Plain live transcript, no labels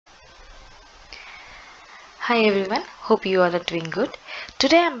Hi everyone, hope you all are doing good.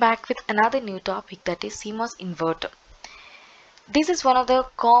 Today I'm back with another new topic, that is CMOS inverter. This is one of the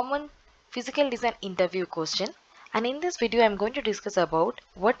common physical design interview question, and in this video I'm going to discuss about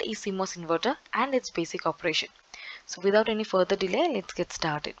what is CMOS inverter and its basic operation. So without any further delay, let's get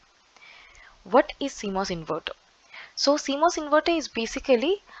started. What is CMOS inverter? So CMOS inverter is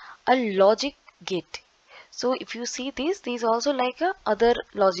basically a logic gate. So if you see these also like other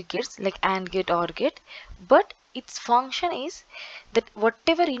logic gates like AND gate, OR gate, but its function is that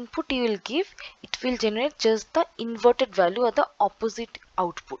whatever input you will give, it will generate just the inverted value or the opposite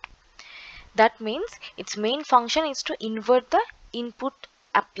output. That means its main function is to invert the input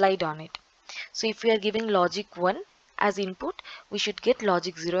applied on it. So if we are giving logic 1 as input, we should get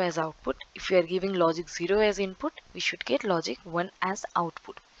logic 0 as output. If we are giving logic 0 as input, we should get logic 1 as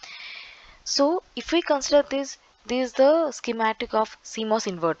output. So if we consider this is the schematic of CMOS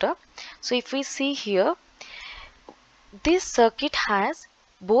inverter. So if we see here, this circuit has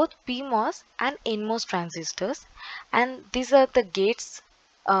both PMOS and NMOS transistors, and these are the gates.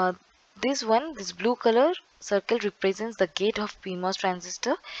 This blue color circle represents the gate of PMOS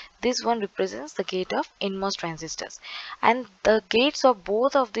transistor. This one represents the gate of NMOS transistors, and the gates of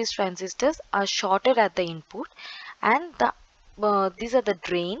both of these transistors are shorted at the input, and these are the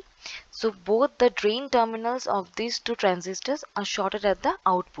drain. So both the drain terminals of these two transistors are shorted at the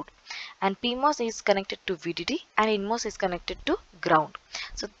output, and PMOS is connected to VDD and NMOS is connected to ground.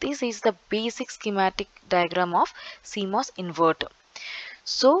 So this is the basic schematic diagram of CMOS inverter.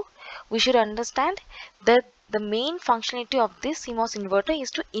 So we should understand that the main functionality of this CMOS inverter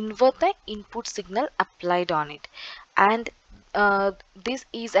is to invert the input signal applied on it, and this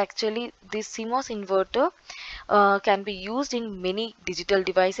CMOS inverter can be used in many digital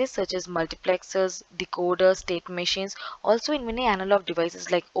devices such as multiplexers, decoders, state machines, also in many analog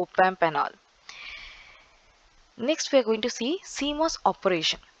devices like op-amp and all. Next we are going to see CMOS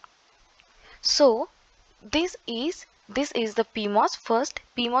operation. So this is the PMOS. First,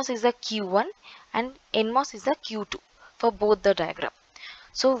 PMOS is the Q1 and NMOS is the Q2 for both the diagram.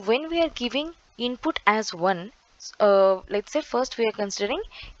 So when we are giving input as 1, let's say first we are considering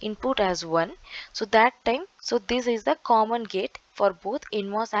input as 1. So this is the common gate for both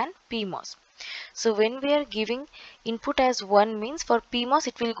NMOS and PMOS. So when we are giving input as 1 means for PMOS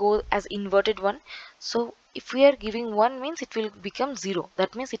it will go as inverted 1. So if we are giving 1 means it will become 0.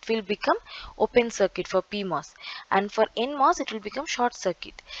 That means it will become open circuit for PMOS, and for NMOS it will become short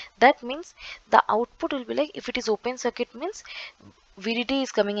circuit. That means the output will be like, if it is open circuit means VDD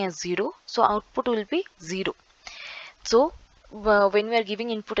is coming as 0, so output will be 0. So when we are giving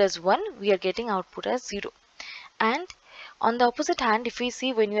input as 1, we are getting output as 0. And on the opposite hand, if we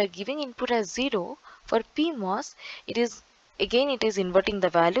see when we are giving input as 0 for PMOS, it is inverting the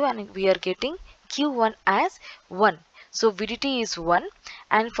value and we are getting Q1 as 1. So VDD is 1,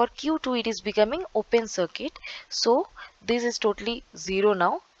 and for Q2 it is becoming open circuit. So this is totally 0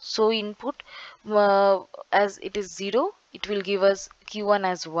 now. So input as it is 0, it will give us Q1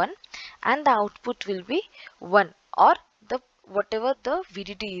 as 1, and the output will be 1, or the whatever the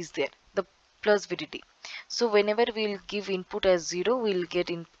VDD is there, the plus VDD. So whenever we will give input as 0, we will get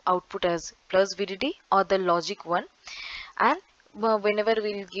output as plus VDD or the logic 1, and whenever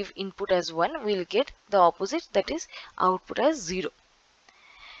we will give input as 1, we will get the opposite, that is output as 0.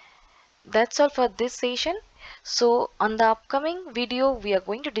 That's all for this session. So on the upcoming video we are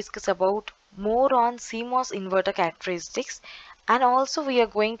going to discuss about more on CMOS inverter characteristics, and also we are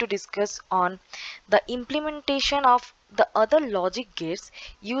going to discuss on the implementation of the other logic gates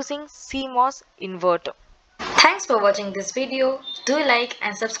using CMOS inverter. Thanks for watching this video. Do like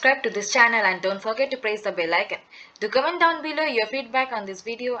and subscribe to this channel, and don't forget to press the bell icon. Do comment down below your feedback on this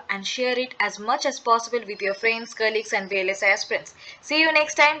video and share it as much as possible with your friends, colleagues and VLSI aspirants. See you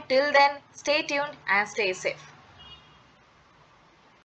next time. Till then, stay tuned and stay safe.